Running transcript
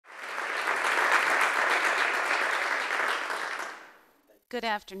Good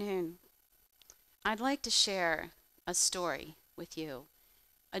afternoon. I'd like to share a story with you,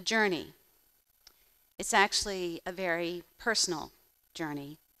 a journey. It's actually a very personal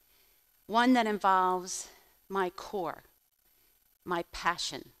journey, one that involves my core, my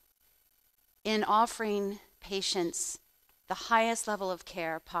passion, in offering patients the highest level of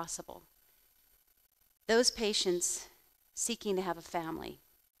care possible. Those patients seeking to have a family,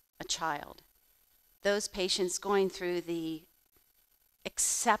 a child, those patients going through the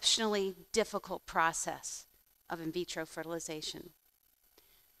exceptionally difficult process of in vitro fertilization.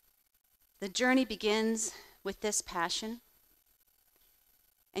 The journey begins with this passion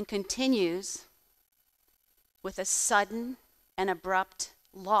and continues with a sudden and abrupt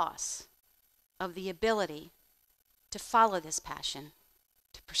loss of the ability to follow this passion,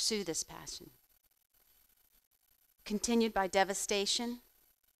 to pursue this passion. Continued by devastation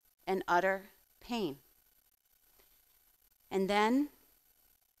and utter pain. And then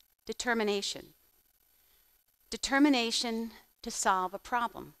determination. Determination to solve a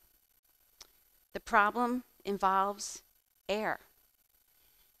problem. The problem involves air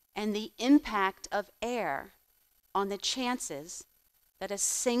and the impact of air on the chances that a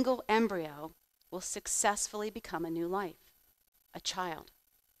single embryo will successfully become a new life, a child.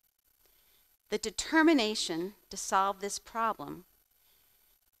 The determination to solve this problem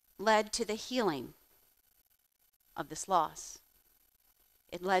led to the healing of this loss.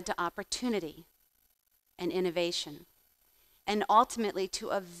 It led to opportunity and innovation, and ultimately to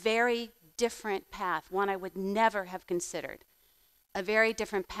a very different path, one I would never have considered, a very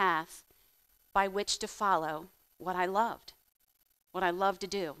different path by which to follow what I loved to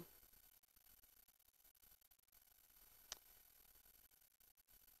do.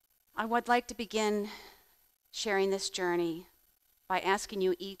 I would like to begin sharing this journey by asking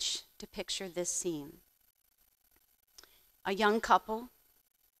you each to picture this scene. A young couple,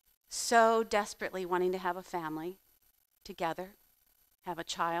 so desperately wanting to have a family together, have a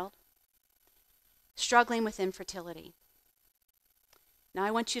child, struggling with infertility. Now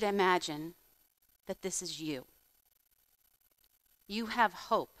I want you to imagine that this is you. You have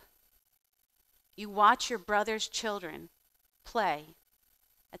hope. You watch your brother's children play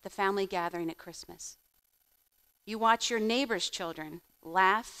at the family gathering at Christmas. You watch your neighbor's children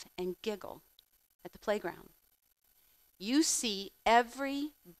laugh and giggle at the playground. You see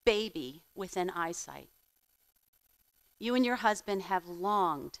every baby within eyesight. You and your husband have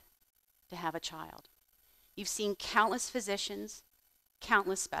longed to have a child. You've seen countless physicians,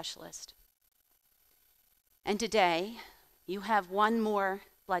 countless specialists. And today, you have one more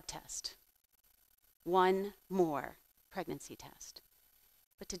blood test, one more pregnancy test.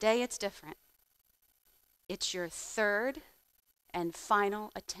 But today it's different. It's your third and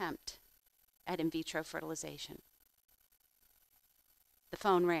final attempt at in vitro fertilization. The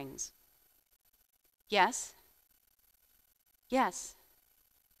phone rings. Yes? Yes.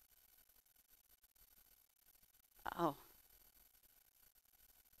 Oh.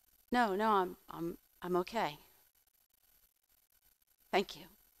 No, I'm okay. Thank you.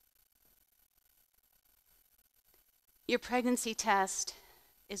 Your pregnancy test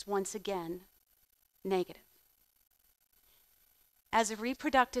is once again negative. As a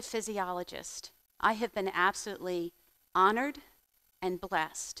reproductive physiologist, I have been absolutely honored and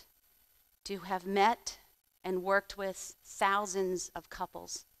blessed to have met and worked with thousands of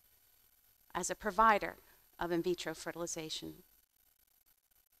couples as a provider of in vitro fertilization.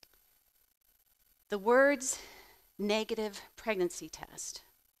 The words negative pregnancy test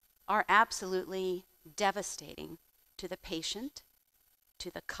are absolutely devastating to the patient, to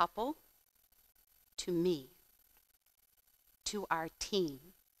the couple, to me, to our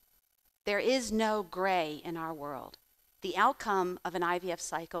team. There is no gray in our world. The outcome of an IVF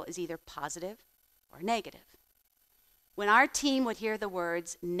cycle is either positive or negative. When our team would hear the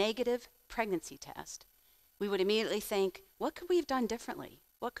words negative pregnancy test, we would immediately think, what could we have done differently?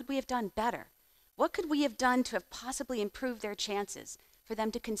 What could we have done better? What could we have done to have possibly improved their chances for them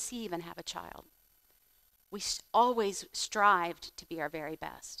to conceive and have a child? We always strived to be our very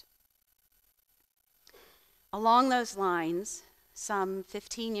best. Along those lines, some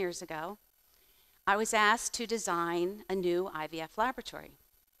 15 years ago, I was asked to design a new IVF laboratory.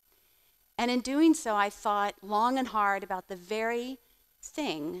 And in doing so, I thought long and hard about the very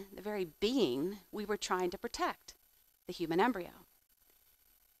thing, the very being we were trying to protect, the human embryo.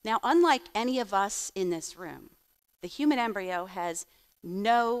 Now, unlike any of us in this room, the human embryo has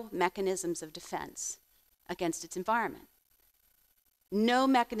no mechanisms of defense against its environment. No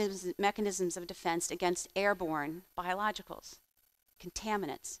mechanisms of defense against airborne biologicals,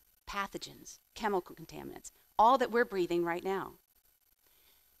 contaminants, pathogens, chemical contaminants, all that we're breathing right now.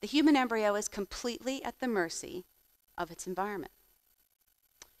 The human embryo is completely at the mercy of its environment.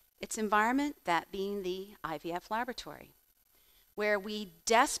 Its environment, that being the IVF laboratory, where we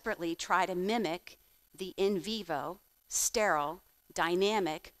desperately try to mimic the in vivo, sterile,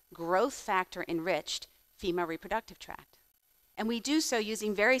 dynamic, growth factor enriched female reproductive tract. And we do so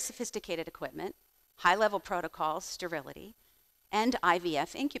using very sophisticated equipment, high-level protocols, sterility, and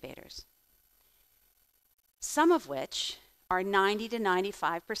IVF incubators, some of which are 90 to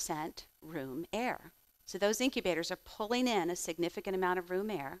 95% room air. So those incubators are pulling in a significant amount of room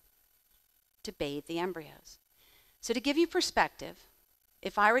air to bathe the embryos. So to give you perspective,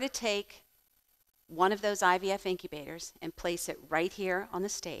 if I were to take one of those IVF incubators and place it right here on the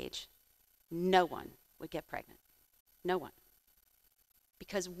stage, no one would get pregnant. No one.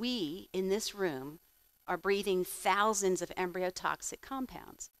 Because we in this room are breathing thousands of embryotoxic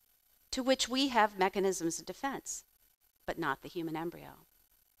compounds, to which we have mechanisms of defense, but not the human embryo.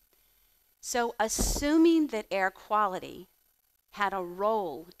 So assuming that air quality had a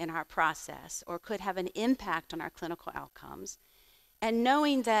role in our process or could have an impact on our clinical outcomes, and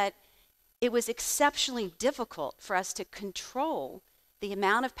knowing that it was exceptionally difficult for us to control the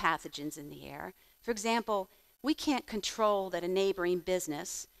amount of pathogens in the air. For example, we can't control that a neighboring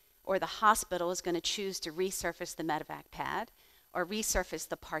business or the hospital is going to choose to resurface the medevac pad or resurface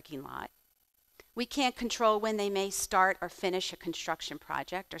the parking lot. We can't control when they may start or finish a construction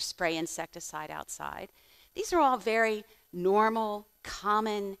project or spray insecticide outside. These are all very normal,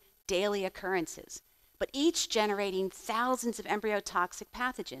 common, daily occurrences, but each generating thousands of embryotoxic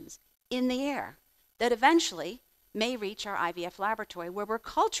pathogens in the air that eventually may reach our IVF laboratory, where we're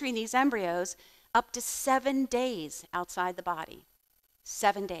culturing these embryos up to 7 days outside the body.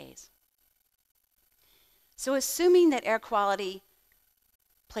 7 days. So assuming that air quality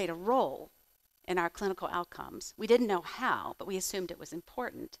played a role in our clinical outcomes, we didn't know how, but we assumed it was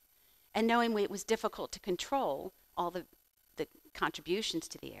important, and knowing it was difficult to control all the contributions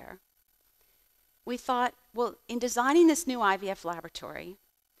to the air, we thought, well, in designing this new IVF laboratory,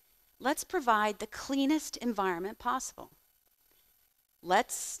 let's provide the cleanest environment possible.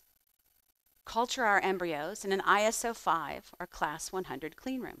 Let's culture our embryos in an ISO 5 or Class 100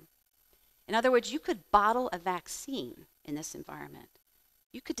 clean room. In other words, you could bottle a vaccine in this environment.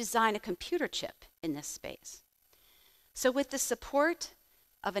 You could design a computer chip in this space. So with the support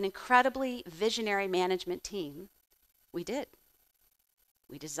of an incredibly visionary management team, we did.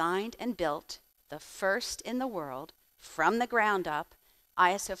 We designed and built the first in the world, from the ground up,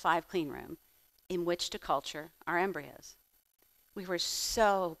 ISO 5 clean room in which to culture our embryos. We were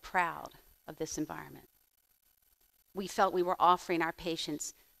so proud of this environment. We felt we were offering our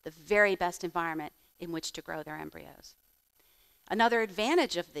patients the very best environment in which to grow their embryos. Another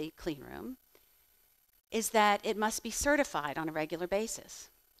advantage of the clean room is that it must be certified on a regular basis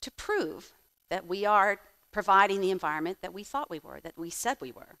to prove that we are providing the environment that we thought we were, that we said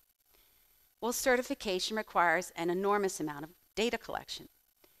we were. Well, certification requires an enormous amount of data collection.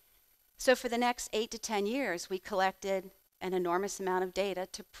 So for the next 8 to 10 years, we collected an enormous amount of data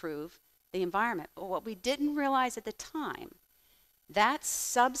to prove the environment. But what we didn't realize at the time, that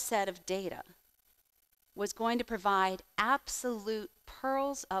subset of data was going to provide absolute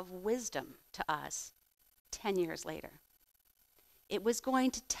pearls of wisdom to us 10 years later. It was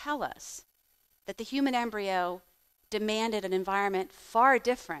going to tell us that the human embryo demanded an environment far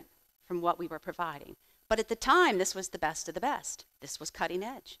different from what we were providing. But at the time, this was the best of the best. This was cutting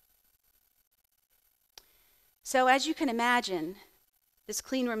edge. So as you can imagine, this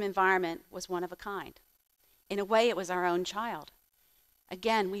clean room environment was one of a kind. In a way, it was our own child.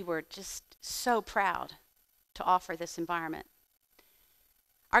 Again, we were just so proud to offer this environment.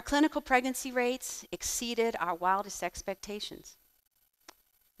 Our clinical pregnancy rates exceeded our wildest expectations.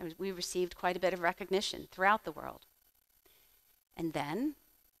 We received quite a bit of recognition throughout the world. And then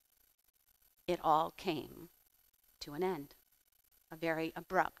it all came to an end, a very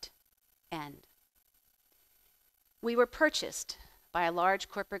abrupt end. We were purchased by a large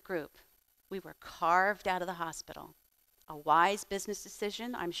corporate group. We were carved out of the hospital. A wise business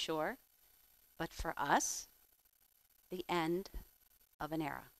decision, I'm sure, but for us, the end of an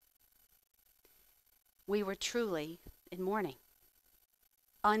era. We were truly in mourning.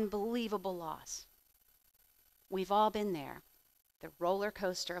 Unbelievable loss. We've all been there, the roller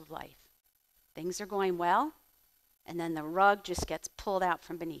coaster of life. Things are going well, and then the rug just gets pulled out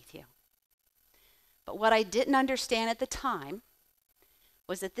from beneath you. But what I didn't understand at the time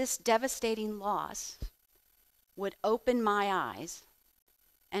was that this devastating loss would open my eyes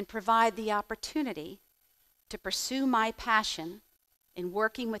and provide the opportunity to pursue my passion in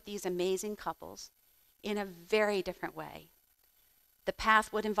working with these amazing couples in a very different way. the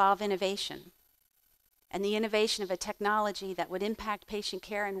path would involve innovation, and the innovation of a technology that would impact patient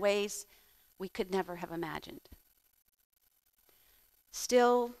care in ways we could never have imagined.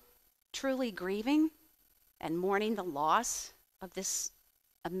 Still truly grieving and mourning the loss of this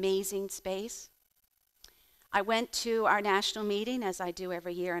amazing space, I went to our national meeting, as I do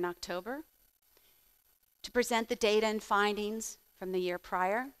every year in October, to present the data and findings from the year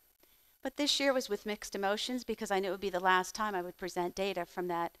prior. But this year was with mixed emotions because I knew it would be the last time I would present data from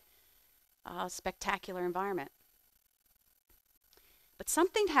that spectacular environment. But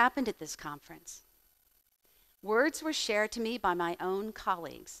something happened at this conference. Words were shared to me by my own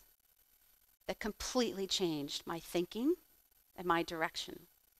colleagues that completely changed my thinking and my direction.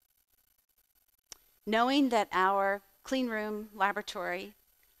 Knowing that our clean room laboratory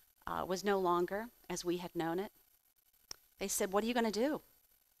was no longer as we had known it, they said, "What are you going to do?"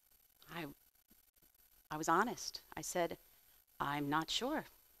 I was honest. I said, "I'm not sure.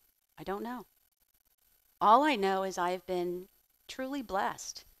 I don't know. All I know is I've been truly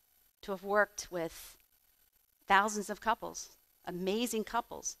blessed to have worked with thousands of couples,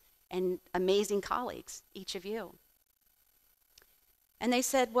 and amazing colleagues, each of you." And they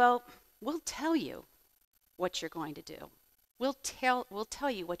said, "Well, we'll tell you what you're going to do. We'll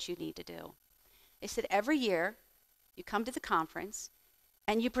tell you what you need to do." They said, "Every year you come to the conference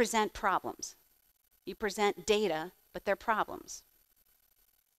and you present problems. You present data, but they're problems.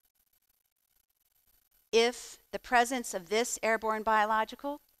 If the presence of this airborne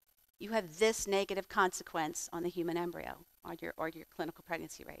biological, you have this negative consequence on the human embryo or your clinical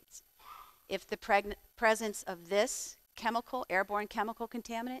pregnancy rates. If the presence of this airborne chemical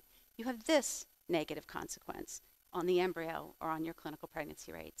contaminant, you have this negative consequence on the embryo or on your clinical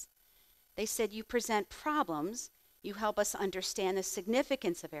pregnancy rates." They said, "You present problems, you help us understand the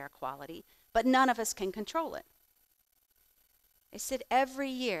significance of air quality, but none of us can control it." They said, "Every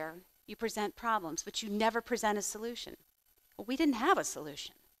year you present problems, but you never present a solution." Well, we didn't have a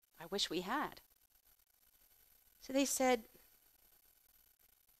solution. I wish we had. So they said,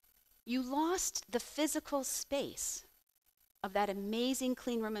 "You lost the physical space of that amazing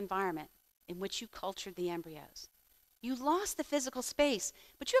clean room environment in which you cultured the embryos. You lost the physical space,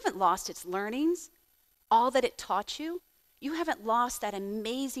 but you haven't lost its learnings, all that it taught you. You haven't lost that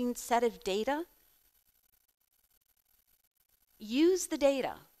amazing set of data. Use the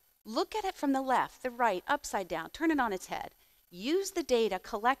data. Look at it from the left, the right, upside down, turn it on its head. Use the data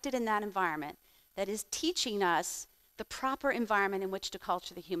collected in that environment that is teaching us the proper environment in which to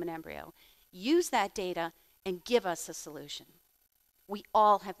culture the human embryo. Use that data and give us a solution. We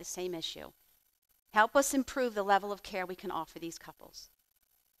all have the same issue. Help us improve the level of care we can offer these couples.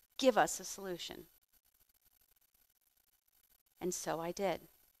 Give us a solution." And so I did.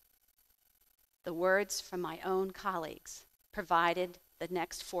 The words from my own colleagues provided the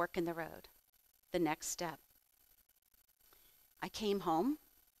next fork in the road, the next step. I came home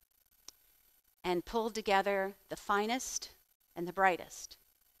and pulled together the finest and the brightest: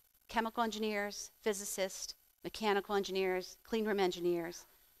 chemical engineers, physicists, mechanical engineers, clean room engineers.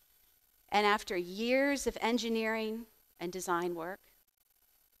 And after years of engineering and design work,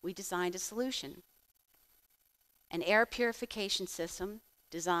 we designed a solution: an air purification system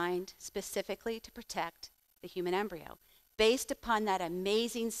designed specifically to protect the human embryo, based upon that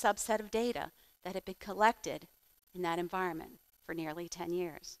amazing subset of data that had been collected in that environment for nearly 10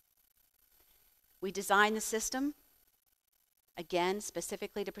 years. We designed the system, again,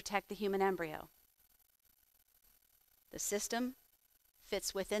 specifically to protect the human embryo. The system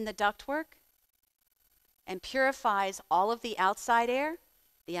fits within the ductwork and purifies all of the outside air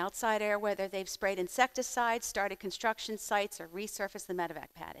whether they've sprayed insecticides, started construction sites, or resurfaced the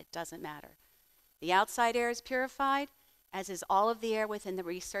medevac pad. It doesn't matter. The outside air is purified, as is all of the air within the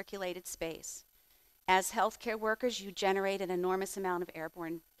recirculated space. As healthcare workers, you generate an enormous amount of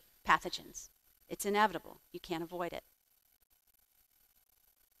airborne pathogens. It's inevitable. You can't avoid it.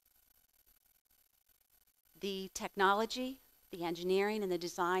 The technology, the engineering, and the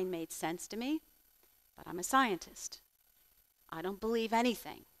design made sense to me, but I'm a scientist. I don't believe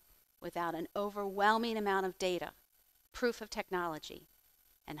anything without an overwhelming amount of data, proof of technology,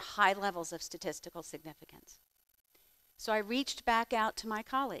 and high levels of statistical significance. So I reached back out to my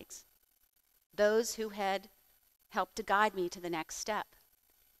colleagues, those who had helped to guide me to the next step.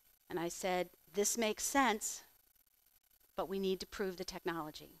 And I said, "This makes sense, but we need to prove the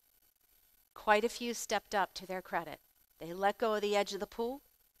technology." Quite a few stepped up to their credit. They let go of the edge of the pool,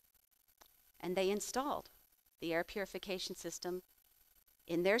 and they installed the air purification system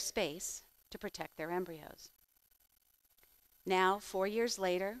in their space to protect their embryos. Now, 4 years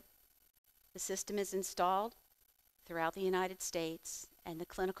later, the system is installed throughout the United States, and the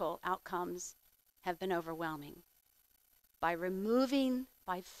clinical outcomes have been overwhelming. By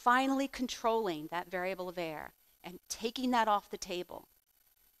finally controlling that variable of air and taking that off the table,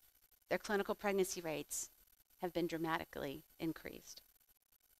 their clinical pregnancy rates have been dramatically increased.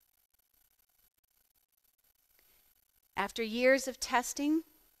 After years of testing,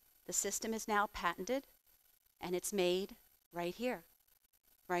 the system is now patented, and it's made right here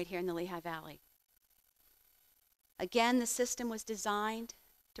in the Lehigh Valley. Again, the system was designed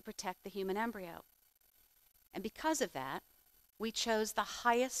to protect the human embryo. And because of that, we chose the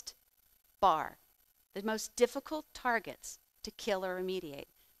highest bar, the most difficult targets to kill or remediate,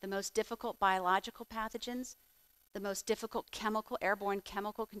 the most difficult biological pathogens, the most difficult airborne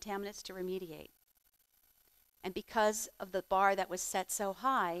chemical contaminants to remediate. And because of the bar that was set so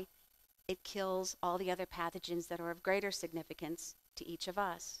high, it kills all the other pathogens that are of greater significance to each of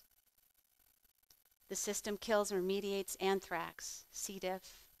us. The system kills and remediates anthrax, C.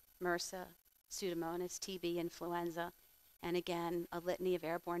 diff, MRSA, Pseudomonas, TB, influenza, and again, a litany of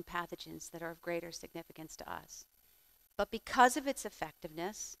airborne pathogens that are of greater significance to us. But because of its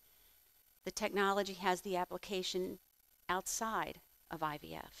effectiveness, the technology has the application outside of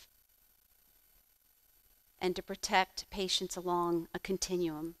IVF and to protect patients along a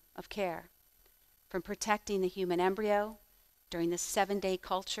continuum of care, from protecting the human embryo during the 7-day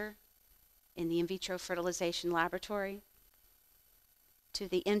culture in the in vitro fertilization laboratory, to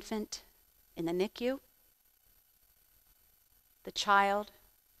the infant in the NICU, the child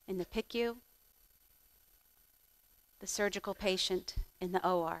in the PICU, the surgical patient in the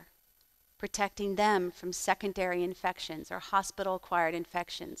OR, protecting them from secondary infections or hospital-acquired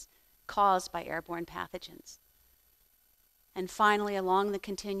infections caused by airborne pathogens. And finally, along the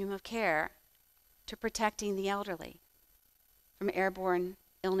continuum of care, to protecting the elderly from airborne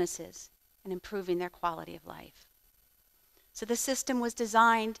illnesses and improving their quality of life. So the system was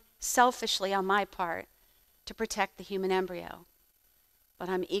designed selfishly on my part to protect the human embryo, but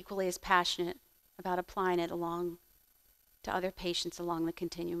I'm equally as passionate about applying it along to other patients along the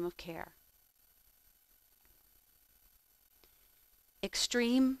continuum of care.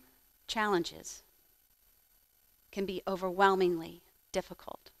 Extreme challenges can be overwhelmingly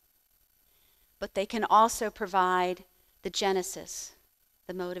difficult, but they can also provide the genesis,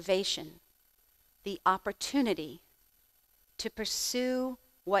 the motivation, the opportunity to pursue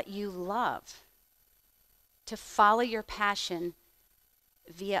what you love, to follow your passion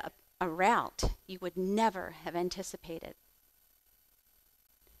via a route you would never have anticipated.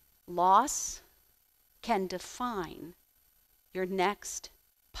 Loss can define your next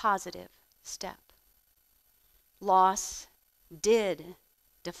positive step. Loss did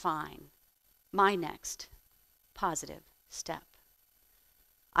define my next positive step.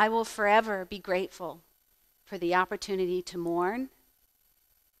 I will forever be grateful for the opportunity to mourn,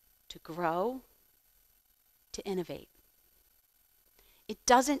 to grow, to innovate. It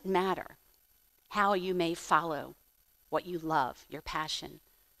doesn't matter how you may follow what you love, your passion,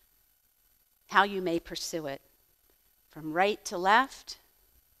 how you may pursue it, from right to left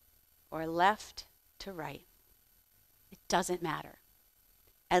or left to right. It doesn't matter.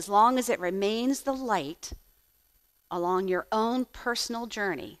 As long as it remains the light along your own personal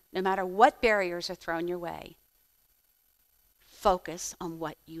journey, no matter what barriers are thrown your way, focus on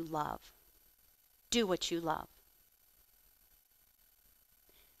what you love. Do what you love.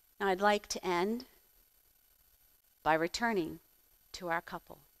 Now I'd like to end by returning to our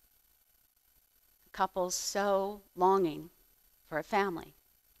couple. The couple's so longing for a family,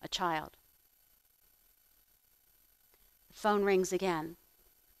 a child. The phone rings again.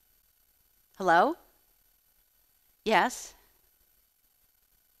 Hello? Yes?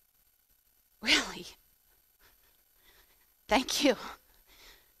 Really? Thank you.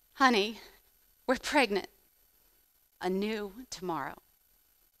 Honey, we're pregnant. A new tomorrow.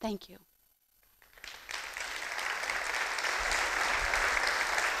 Thank you.